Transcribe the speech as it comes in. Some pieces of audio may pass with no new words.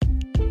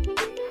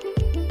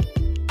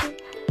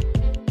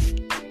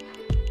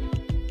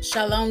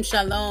Shalom,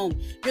 shalom.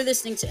 You're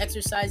listening to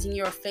Exercising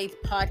Your Faith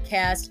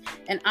podcast,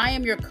 and I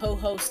am your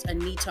co-host,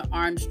 Anita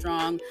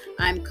Armstrong.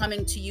 I'm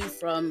coming to you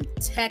from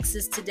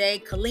Texas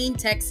today, Killeen,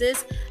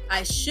 Texas.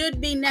 I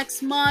should be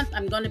next month.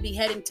 I'm going to be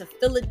heading to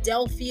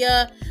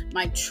Philadelphia.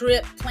 My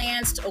trip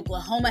plans to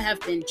Oklahoma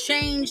have been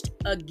changed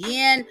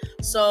again,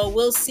 so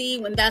we'll see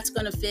when that's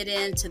going to fit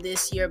into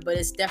this year, but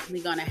it's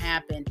definitely going to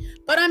happen.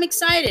 But I'm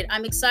excited.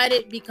 I'm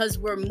excited because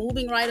we're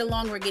moving right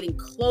along. We're getting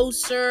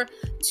closer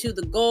to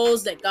the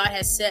goals that God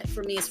has set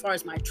for me as far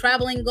as my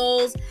traveling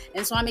goals.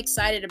 And so I'm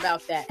excited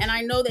about that. And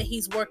I know that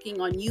He's working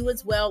on you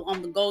as well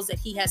on the goals that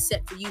He has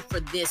set for you for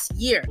this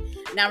year.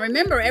 Now,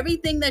 remember,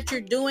 everything that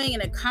you're doing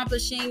and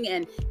accomplishing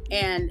and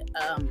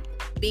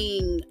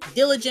being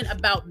diligent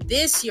about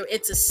this year,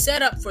 it's a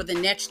setup for the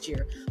next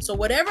year. So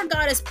whatever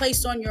God has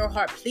placed on your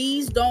heart,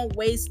 please don't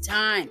waste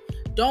time.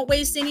 Don't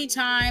waste any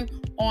time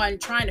on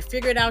trying to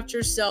figure it out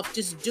yourself.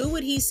 Just do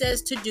what He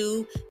says to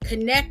do,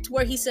 connect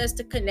where He says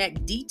to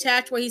connect,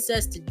 detach where He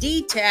says to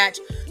detach,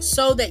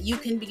 so that you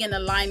can be in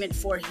alignment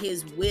for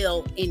His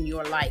will in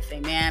your life.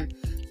 Amen.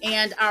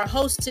 And our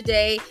host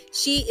today,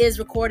 she is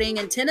recording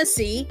in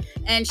Tennessee,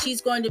 and she's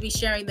going to be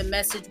sharing the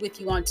message with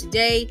you on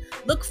today.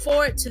 Look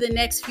forward to the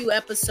next few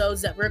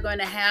episodes that we're going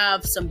to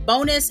have some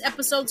bonus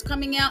episodes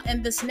coming out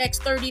in this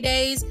next 30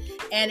 days.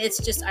 And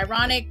it's just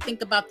ironic.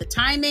 Think about the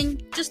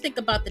timing. Just think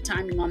about the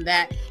timing on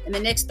that. In the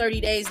next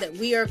 30 days that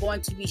we are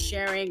going to be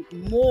sharing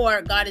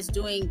more, God is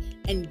doing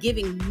and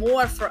giving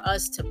more for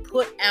us to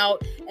put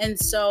out. And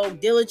so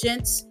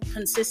diligence,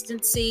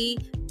 consistency,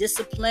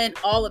 discipline,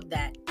 all of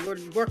that. We're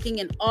working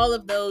in all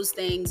of those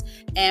things,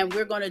 and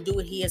we're going to do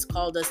what He has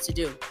called us to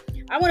do.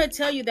 I want to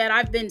tell you that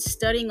I've been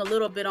studying a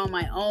little bit on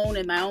my own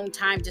in my own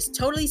time, just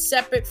totally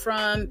separate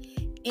from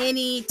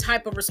any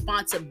type of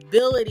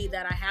responsibility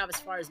that I have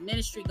as far as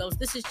ministry goes.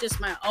 This is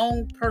just my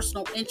own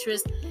personal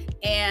interest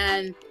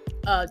and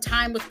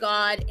time with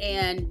God.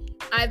 And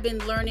I've been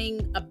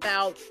learning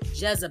about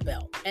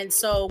Jezebel. And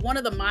so one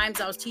of the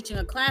mimes, I was teaching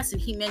a class,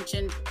 and he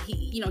mentioned,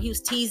 he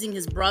was teasing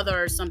his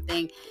brother or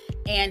something.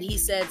 And he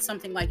said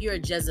something like, "You're a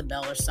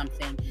Jezebel" or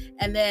something.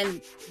 And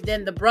then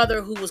the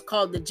brother who was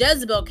called the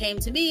Jezebel came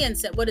to me and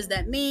said, "What does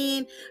that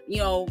mean?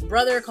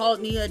 Brother called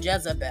me a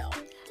Jezebel."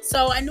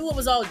 So I knew it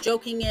was all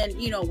joking and,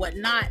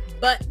 whatnot,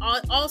 but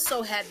I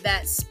also had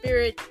that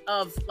spirit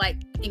of like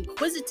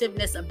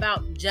inquisitiveness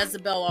about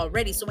Jezebel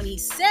already. So when he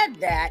said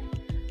that,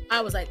 I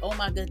was like, oh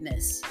my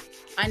goodness,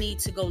 I need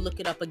to go look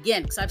it up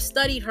again because I've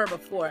studied her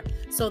before.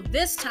 So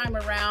this time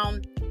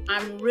around,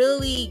 I'm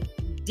really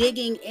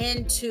digging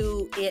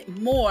into it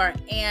more,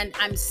 and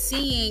I'm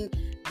seeing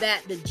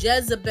that the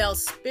Jezebel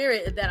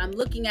spirit that I'm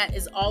looking at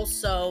is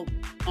also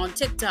on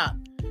TikTok,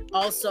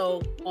 also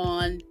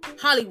on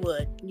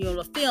Hollywood,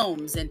 the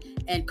films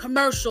and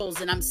commercials,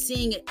 and I'm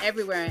seeing it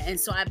everywhere. And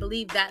so I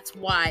believe that's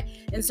why.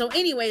 And so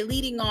anyway,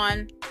 leading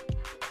on,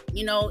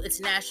 it's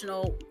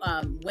National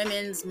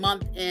Women's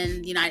Month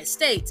in the United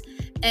States.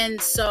 And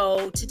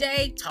so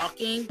today,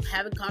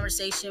 having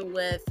conversation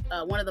with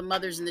one of the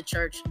mothers in the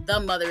church, the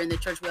mother in the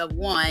church. We have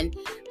one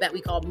that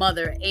we call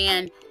Mother,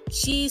 and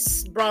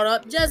she's brought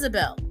up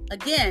Jezebel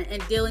again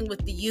and dealing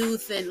with the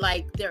youth and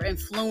like their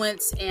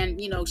influence. And,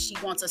 she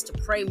wants us to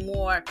pray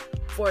more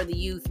for the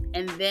youth.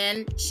 And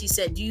then she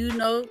said, did you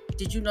know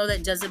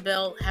that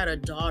Jezebel had a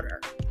daughter?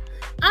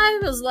 I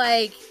was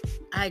like,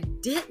 I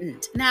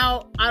didn't.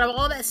 Now, out of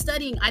all that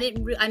studying,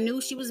 I knew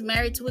she was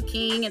married to a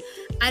king, and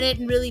I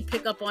didn't really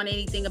pick up on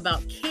anything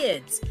about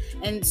kids.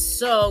 And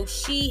so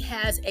she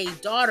has a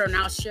daughter, and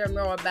I'll share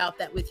more about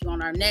that with you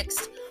on our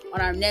next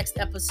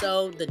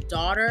episode. The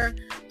daughter,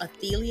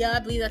 Athelia, I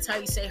believe that's how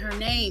you say her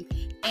name.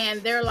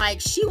 And they're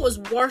like, she was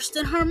worse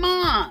than her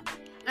mom.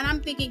 And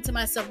I'm thinking to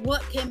myself,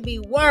 what can be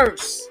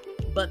worse?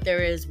 But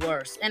there is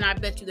worse. And I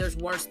bet you there's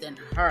worse than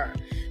her.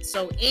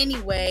 So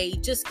anyway,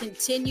 just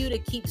continue to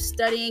keep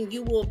studying.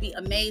 You will be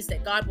amazed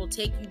that God will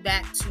take you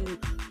back to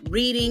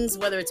readings,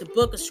 whether it's a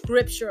book, a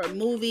scripture, a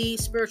movie,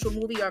 spiritual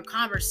movie, or a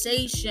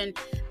conversation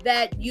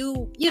that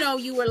you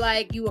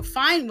were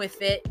fine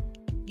with it.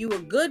 You were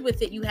good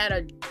with it. You had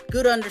a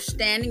good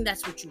understanding.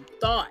 That's what you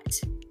thought.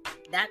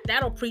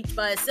 That'll preach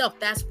by itself.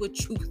 That's what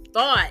you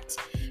thought.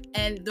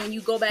 And when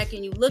you go back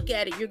and you look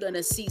at it, you're going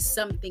to see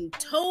something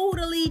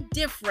totally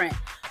different.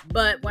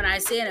 But when I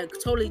say in a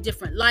totally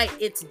different light,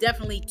 it's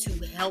definitely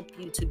to help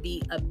you to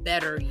be a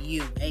better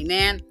you.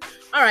 Amen.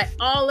 All right.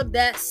 All of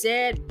that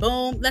said,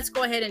 boom. Let's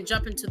go ahead and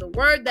jump into the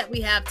word that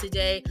we have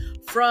today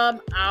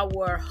from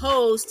our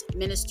host,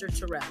 Minister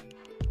Terrell.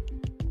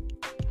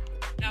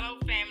 Hello,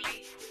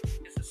 family.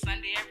 It's a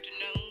Sunday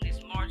afternoon. It's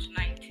March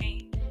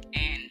 19th,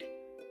 and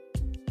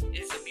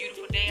it's a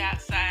beautiful day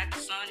outside. The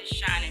sun is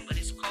shining, but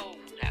it's cold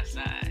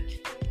outside.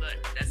 But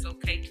that's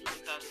okay too,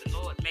 because the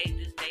Lord made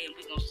this day, and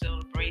we're going to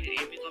celebrate it,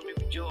 and we're going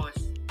to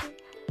rejoice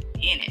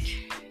in it,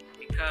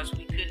 because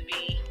we could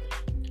be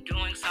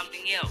doing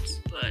something else,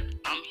 but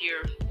I'm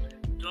here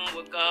doing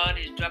what God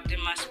has dropped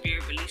in my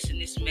spirit, releasing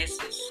this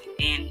message.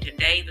 And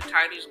today the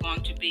title is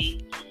going to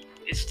be,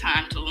 it's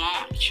time to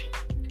launch.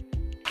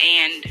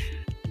 And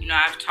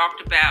I've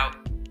talked about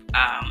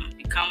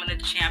becoming a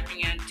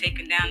champion,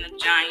 taking down the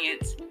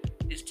giants.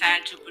 It's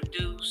time to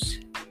produce.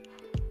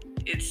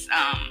 It's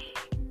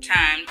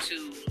time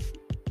to,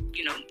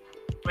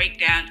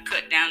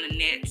 cut down the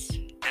nets.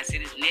 I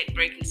said it's net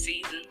breaking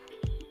season.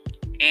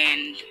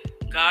 And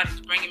God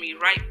is bringing me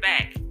right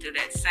back to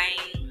that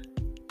same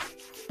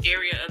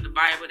area of the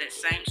Bible, that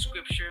same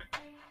scripture.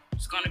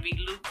 It's going to be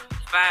Luke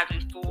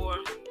 5:4,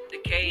 the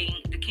King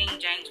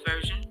James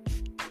Version.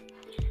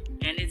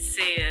 And it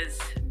says,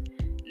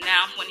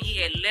 "Now when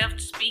he had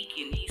left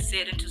speaking, he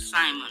said unto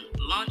Simon,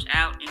 Launch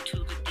out into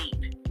the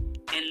deep,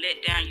 and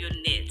let down your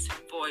nets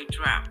for a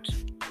draught."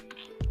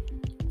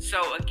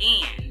 So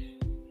again,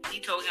 he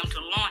told him to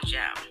launch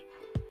out.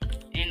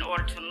 In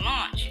order to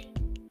launch,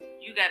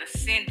 you got to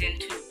send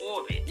into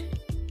orbit.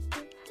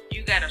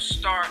 You got to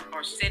start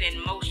or set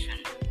in motion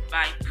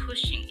by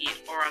pushing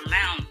it or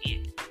allowing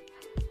it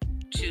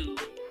to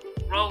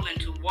roll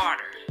into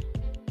water.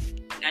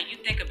 Now you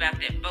think about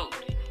that boat.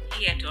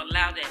 He had to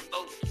allow that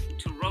boat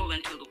to roll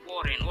into the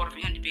water in order for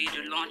him to be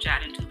able to launch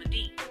out into the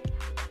deep.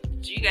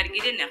 So you got to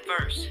get in there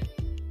first.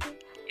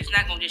 It's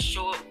not going to just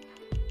show up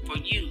for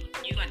you.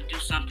 You're going to do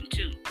something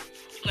too.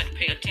 You're going to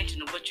pay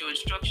attention to what your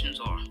instructions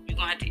are. You're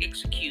going to have to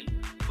execute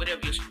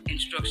whatever your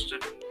instructions are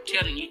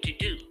telling you to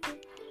do.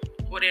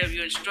 Whatever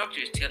your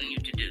instructor is telling you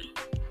to do.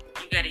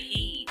 You got to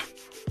heed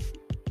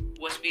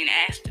what's being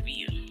asked of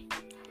you.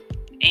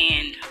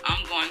 And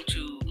I'm going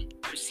to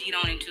proceed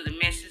on into the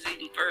message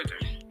even further.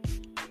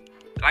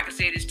 Like I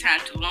said, it's time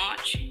to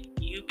launch.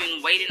 You've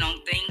been waiting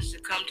on things to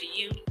come to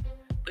you,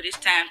 but it's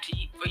time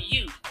for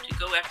you to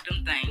go after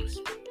them things.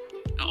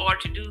 In order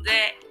to do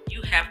that,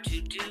 you have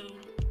to do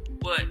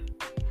what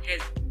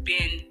has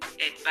been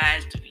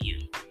advised of you.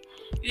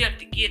 You have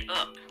to get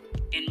up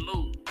and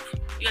move.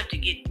 You have to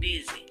get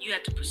busy. You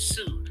have to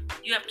pursue.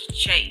 You have to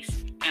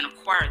chase and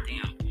acquire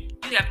them.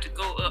 You have to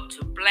go up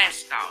to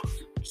blast off,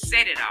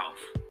 set it off,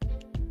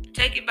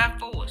 take it by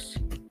force.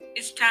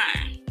 It's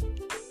time.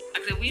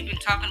 Like I said, we've been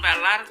talking about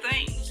a lot of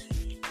things.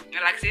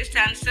 And like I said, it's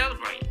time to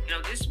celebrate.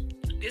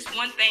 This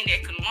one thing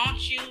that can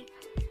launch you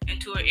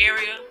into an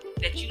area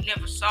that you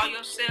never saw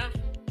yourself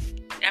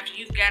after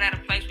you've got out of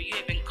a place where you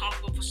have been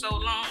comfortable for so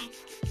long.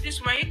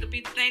 This right here could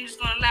be the thing that's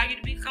going to allow you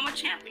to become a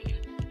champion.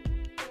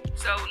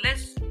 So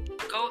let's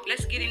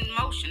get in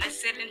motion.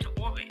 Let's set it into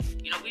orbit.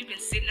 We've been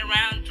sitting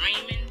around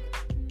dreaming.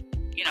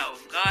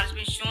 God has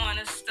been showing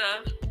us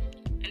stuff.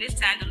 And it's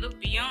time to look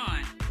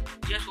beyond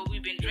just what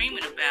we've been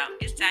dreaming about.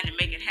 It's time to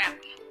make it happen.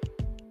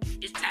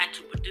 It's time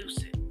to produce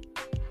it.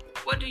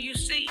 What do you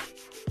see?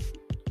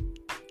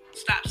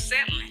 Stop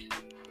settling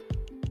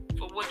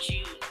for what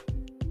you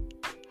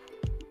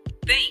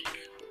think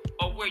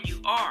or where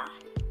you are.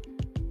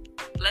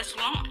 Let's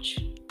launch.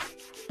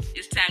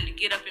 It's time to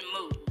get up and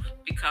move,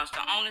 because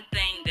the only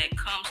thing that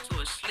comes to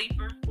a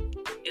sleeper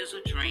is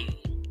a dream.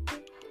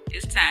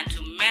 It's time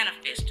to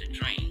manifest a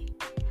dream.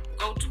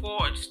 Go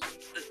towards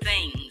the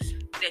things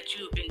that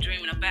you have been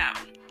dreaming about.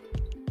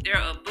 There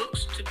are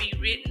books to be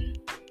written,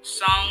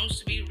 songs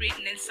to be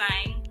written and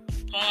sang,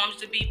 poems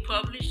to be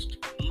published,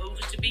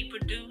 movies to be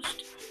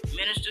produced,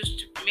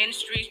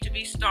 ministries to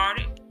be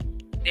started.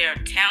 There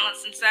are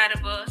talents inside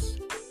of us,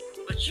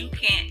 but you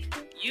can't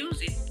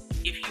use it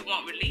if you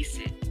won't release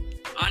it,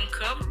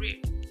 uncover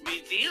it,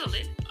 reveal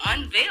it,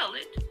 unveil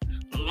it,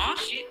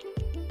 launch it,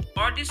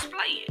 or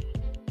display it.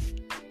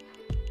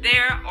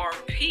 There are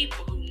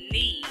people who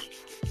need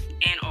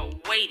and are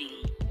waiting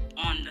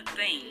on the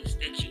things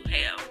that you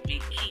have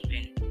been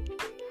keeping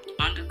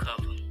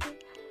undercover.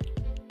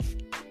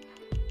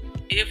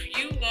 If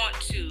you want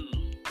to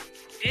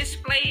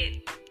display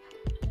it,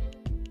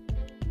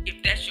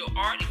 if that's your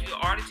art, if you're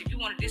an artist, if you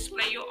want to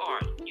display your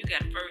art, you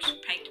got to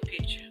first paint the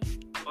picture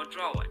or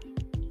draw it.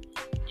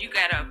 You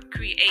got to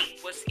create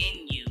what's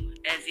in you,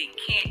 as it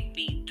can't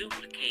be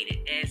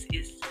duplicated, as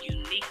it's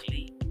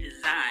uniquely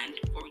designed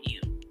for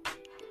you.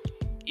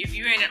 If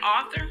you're an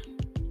author,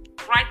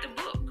 write the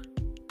book,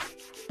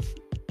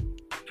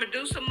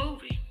 produce a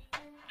movie,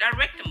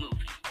 direct a movie.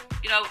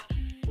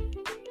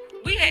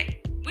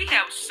 We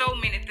have so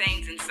many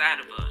things inside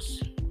of us.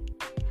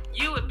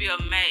 You would be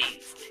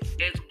amazed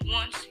as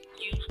once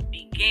you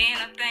began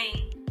a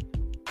thing.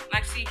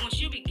 Once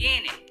you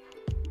begin it,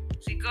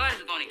 God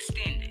is going to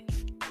extend it.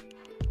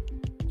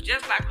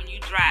 Just like when you're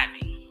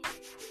driving.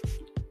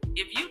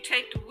 If you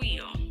take the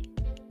wheel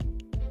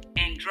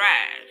and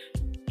drive,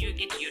 you'll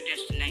get to your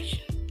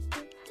destination.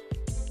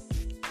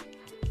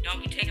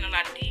 Don't be taking a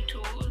lot of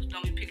detours.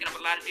 Don't be picking up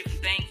a lot of different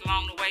things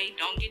along the way.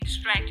 Don't get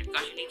distracted,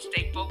 because you need to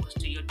stay focused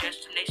to your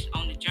destination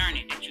on the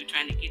journey that you're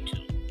trying to get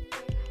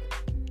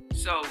to.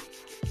 So,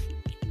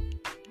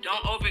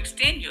 don't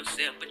overextend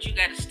yourself, but you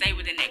got to stay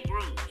within that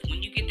groove.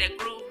 When you get that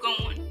groove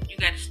going, you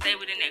got to stay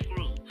within that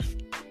groove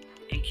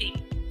and keep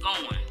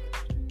going.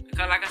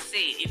 Because like I said,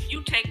 if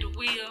you take the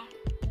wheel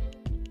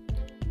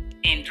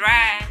and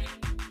drive,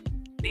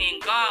 then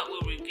God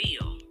will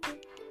reveal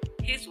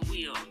His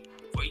will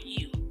for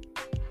you.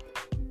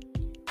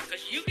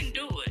 Because you can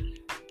do it.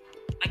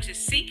 Like, to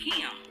seek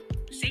Him.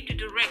 Seek the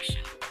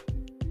direction.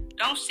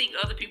 Don't seek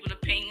other people's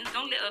opinions.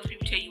 Don't let other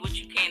people tell you what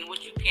you can and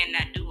what you can't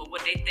cannot do, or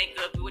what they think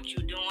of what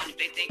you're doing, if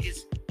they think it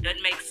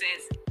doesn't make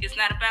sense, it's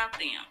not about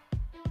them.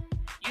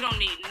 You don't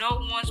need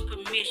no one's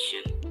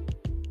permission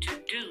to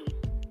do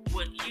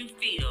what you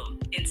feel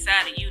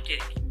inside of you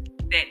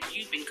that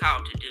you've been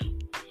called to do.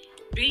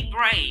 Be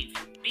brave,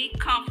 be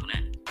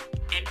confident,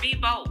 and be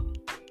bold.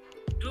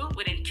 Do it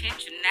with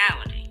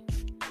intentionality.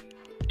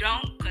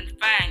 Don't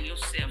confine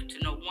yourself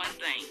to no one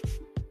thing.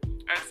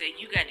 Like I said,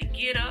 you got to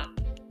get up,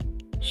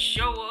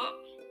 show up,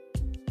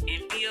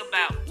 and be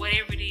about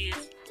whatever it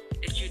is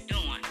that you're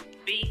doing.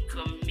 Be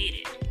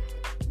committed.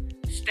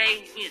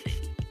 Stay with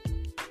it.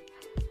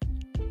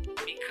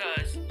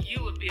 Because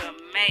you will be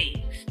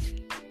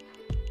amazed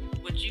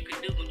what you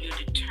can do when you're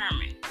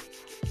determined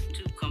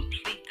to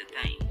complete the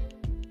thing.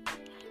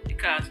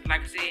 Because,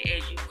 like I said,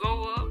 as you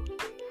go up,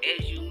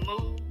 as you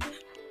move,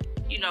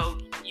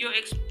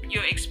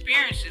 your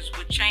experiences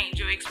will change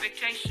your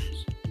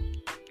expectations.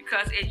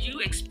 Because as you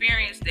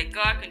experience that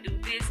God can do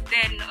this,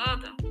 that, and the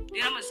other,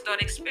 then I'm going to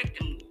start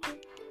expecting more.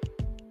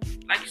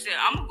 Like you said,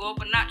 I'm going to go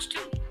up a notch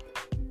too.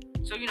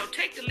 So,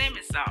 take the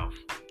limits off.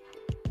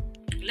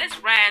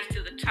 Let's rise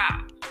to the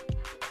top.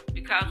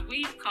 Because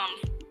we've come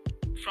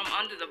from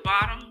under the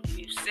bottom.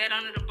 We've sat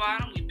under the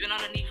bottom. We've been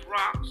underneath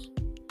rocks.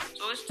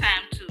 So it's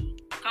time to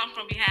come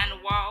from behind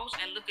the walls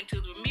and look into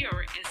the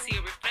mirror and see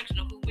a reflection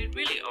of who we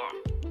really are.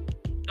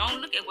 Don't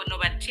look at what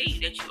nobody tells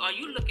you that you are.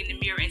 You look in the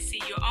mirror and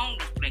see your own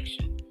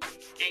reflection.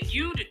 And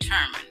you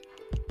determine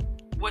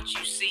what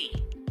you see,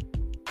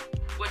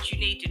 what you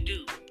need to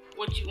do,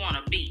 what you want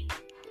to be.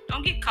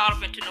 Don't get caught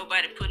up into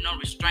nobody putting on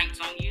restraints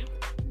on you.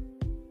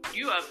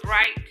 You are a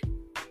bright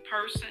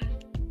person.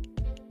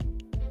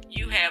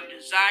 You have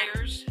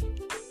desires.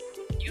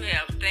 You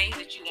have things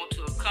that you want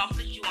to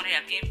accomplish. You want to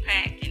have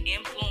impact and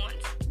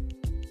influence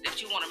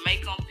that you want to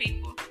make on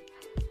people.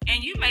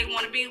 And you may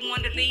want to be the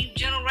one to lead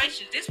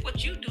generations. This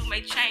what you do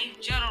may change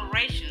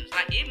generations.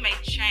 Like it may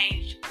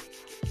change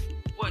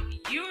what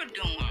you're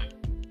doing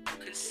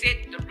could set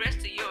the rest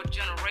of your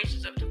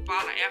generations up to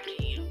follow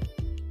after you.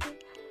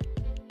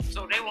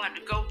 So they won't have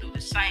to go through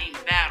the same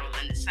battles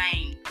and the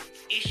same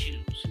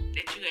issues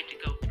that you had to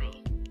go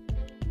through.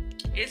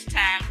 It's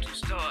time to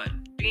start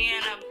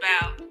being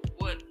about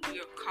what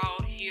we're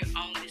called here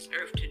on this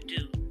earth to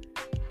do.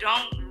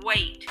 Don't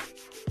wait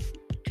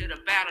till the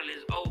battle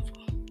is over.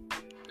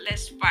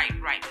 Let's fight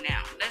right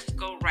now. Let's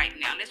go right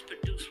now. Let's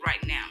produce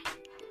right now.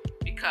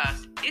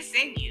 Because it's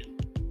in you.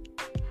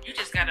 You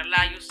just got to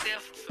allow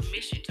yourself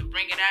permission to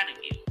bring it out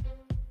of you.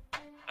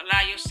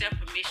 Allow yourself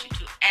permission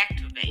to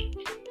activate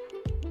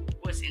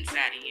what's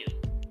inside of you.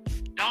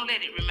 Don't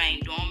let it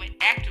remain dormant.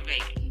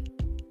 Activate it.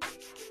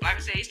 Like I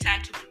said, it's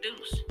time to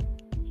produce.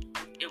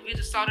 If we're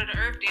the salt of the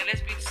earth, then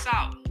let's be the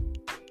salt.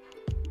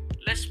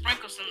 Let's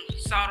sprinkle some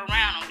salt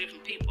around on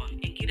different people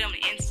and give them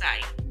an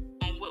insight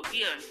on what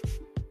we are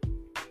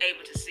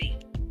able to see.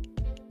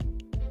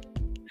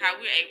 How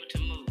we're able to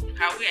move.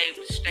 How we're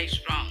able to stay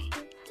strong.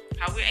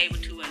 How we're able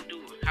to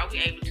endure. How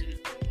we're able to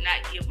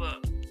not give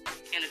up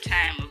in a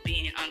time of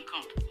being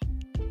uncomfortable,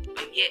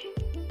 but yet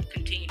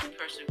continue to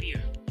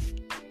persevere.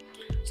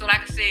 So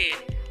like I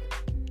said,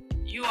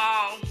 you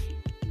all,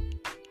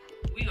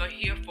 we are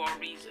here for a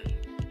reason.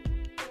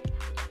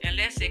 And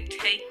let's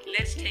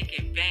take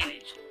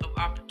advantage of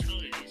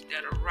opportunities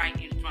that are right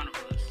in front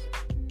of us.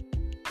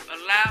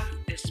 Allow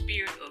the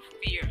spirit of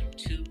fear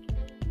to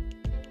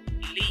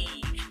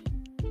leave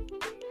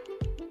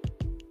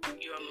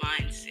your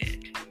mindset.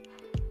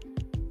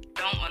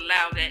 Don't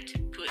allow that to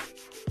put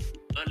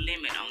a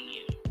limit on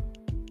you.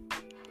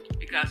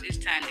 Because it's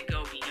time to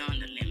go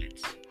beyond the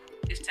limits.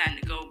 It's time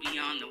to go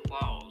beyond the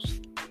walls.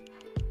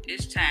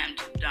 It's time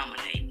to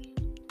dominate.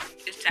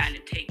 It's time to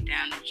take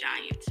down the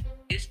giants.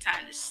 It's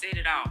time to set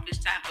it off. It's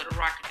time for the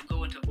rocket to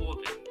go into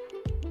orbit.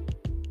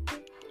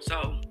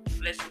 So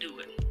let's do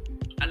it.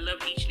 I love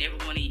each and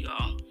every one of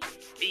y'all.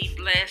 Be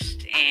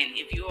blessed. And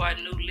if you are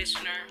a new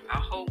listener, I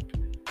hope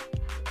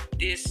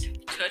this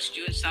touched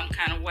you in some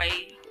kind of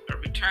way. A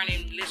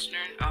returning listener,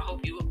 I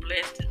hope you were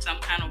blessed in some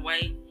kind of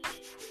way.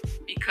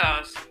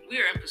 Because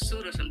we're in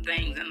pursuit of some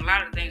things. And a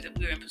lot of the things that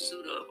we're in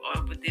pursuit of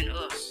are within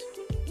us.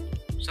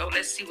 So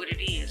let's see what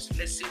it is.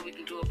 Let's see what we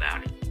can do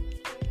about it.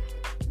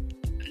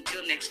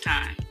 Until next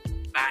time.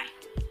 Bye.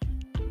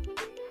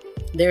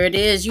 There it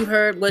is. You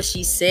heard what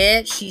she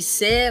said. She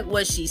said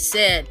what she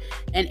said.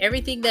 And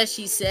everything that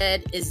she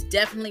said is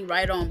definitely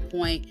right on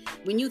point.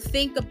 When you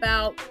think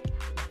about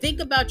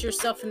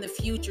yourself in the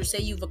future, say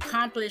you've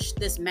accomplished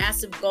this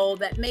massive goal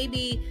that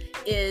maybe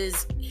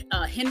is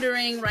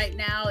hindering right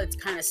now. It's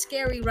kind of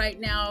scary right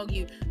now.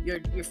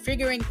 You're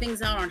figuring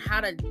things out on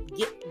how to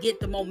get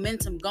the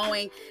momentum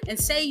going. And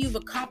say you've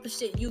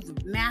accomplished it,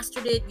 you've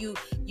mastered it,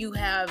 you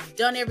have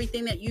done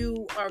everything that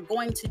you are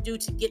going to do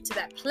to get to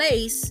that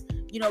place,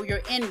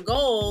 your end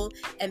goal,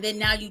 and then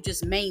now you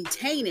just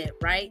maintain it,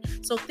 right?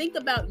 So think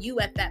about you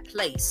at that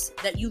place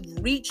that you've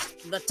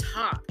reached the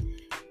top.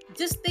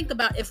 Just think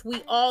about if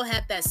we all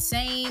had that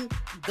same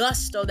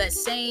gusto, that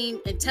same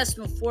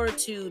intestinal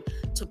fortitude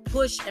to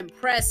push and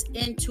press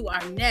into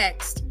our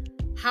next,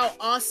 how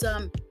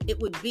awesome it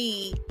would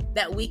be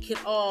that we could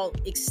all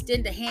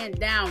extend a hand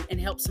down and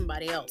help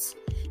somebody else.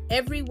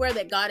 Everywhere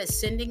that God is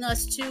sending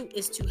us to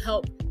is to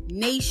help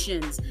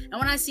nations. And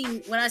when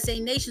I say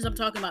nations, I'm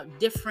talking about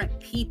different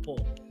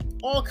people,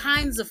 all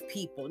kinds of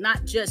people,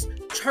 not just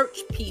church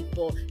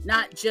people,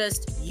 not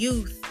just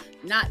youth,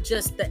 not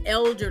just the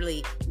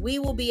elderly. We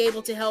will be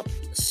able to help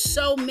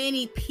so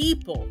many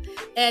people.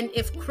 And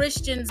if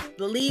Christians,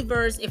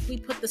 believers, if we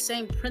put the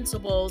same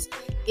principles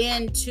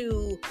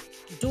into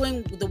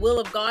doing the will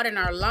of God in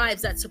our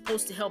lives, that's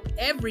supposed to help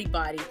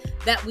everybody,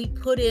 that we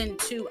put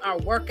into our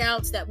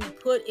workouts, that we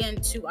put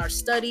into our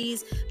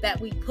studies, that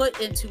we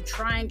put into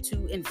trying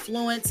to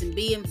influence and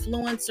be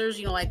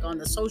influencers, like on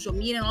the social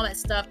media and all that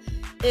stuff.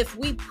 If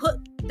we put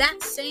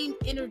that same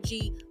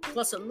energy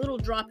plus a little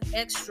drop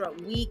extra,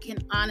 we can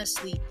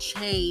honestly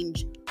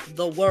change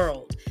the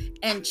world.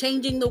 And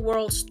changing the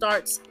world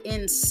starts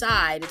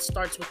inside. It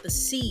starts with the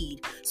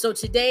seed. So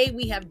today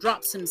we have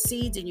dropped some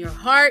seeds in your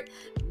heart.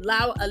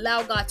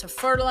 Allow God to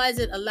fertilize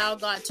it. Allow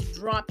God to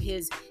drop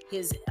his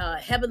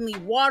heavenly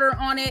water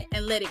on it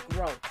and let it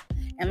grow.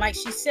 And like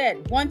she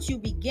said, once you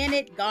begin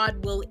it,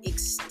 God will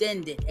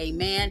extend it.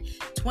 Amen.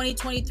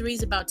 2023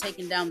 is about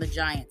taking down the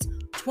giants.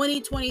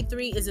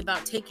 2023 is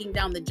about taking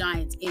down the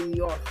giants in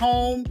your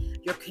home,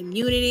 your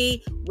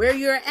community, where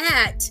you're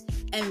at.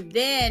 And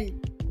then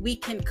we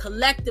can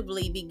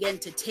collectively begin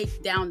to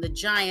take down the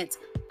giants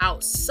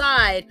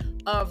outside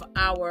of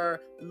our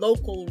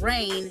local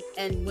reign.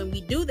 And when we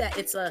do that,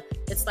 it's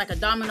like a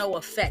domino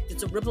effect.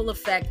 It's a ripple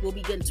effect. We'll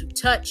begin to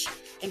touch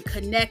and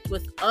connect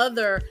with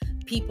other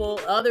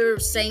people, other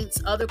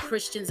saints, other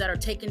Christians that are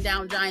taking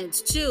down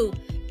giants too.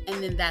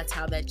 And then that's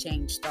how that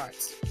change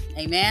starts.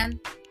 Amen.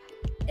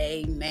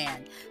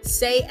 Amen.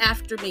 Say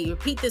after me,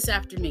 repeat this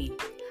after me.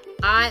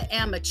 I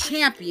am a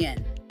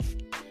champion.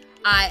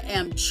 I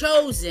am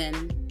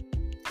chosen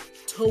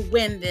to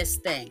win this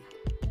thing.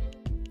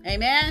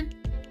 Amen.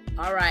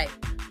 All right.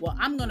 Well,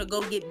 I'm going to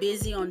go get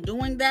busy on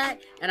doing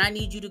that. And I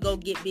need you to go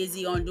get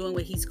busy on doing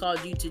what he's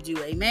called you to do.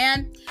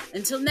 Amen.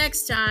 Until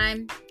next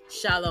time,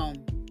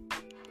 shalom.